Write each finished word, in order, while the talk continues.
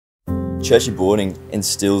Churchie Boarding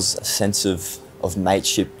instills a sense of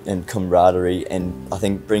mateship and camaraderie, and I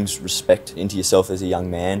think brings respect into yourself as a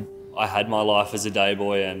young man. I had my life as a day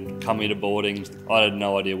boy, and coming to boarding, I had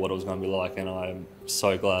no idea what it was going to be like, and I'm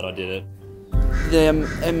so glad I did it. The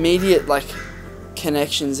immediate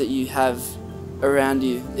connections that you have around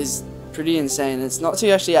you is pretty insane. It's not too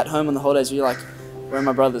actually at home on the holidays where you're like, where are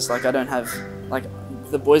my brothers? Like, I don't have,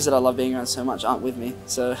 the boys that I love being around so much aren't with me,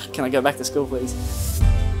 so can I go back to school please?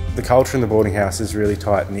 The culture in the boarding house is really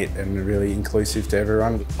tight-knit and really inclusive to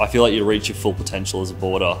everyone. I feel like you reach your full potential as a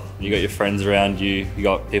boarder. You got your friends around you, you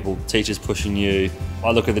got people, teachers pushing you.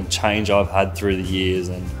 I look at the change I've had through the years,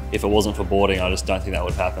 and if it wasn't for boarding, I just don't think that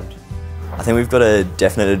would have happened. I think we've got a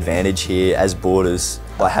definite advantage here as boarders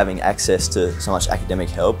by having access to so much academic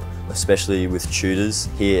help, especially with tutors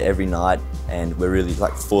here every night, and we're really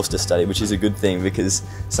forced to study, which is a good thing because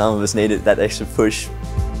some of us needed that extra push.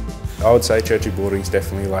 I would say Churchie Boarding is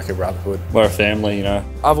definitely like a brotherhood. We're a family, you know.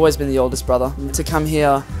 I've always been the oldest brother. To come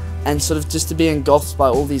here and sort of just to be engulfed by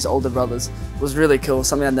all these older brothers was really cool,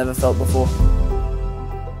 something I'd never felt before.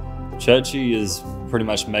 Churchie has pretty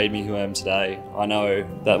much made me who I am today. I know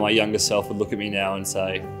that my younger self would look at me now and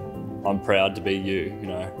say, I'm proud to be you, you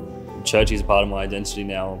know. Churchie's a part of my identity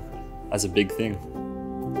now as a big thing.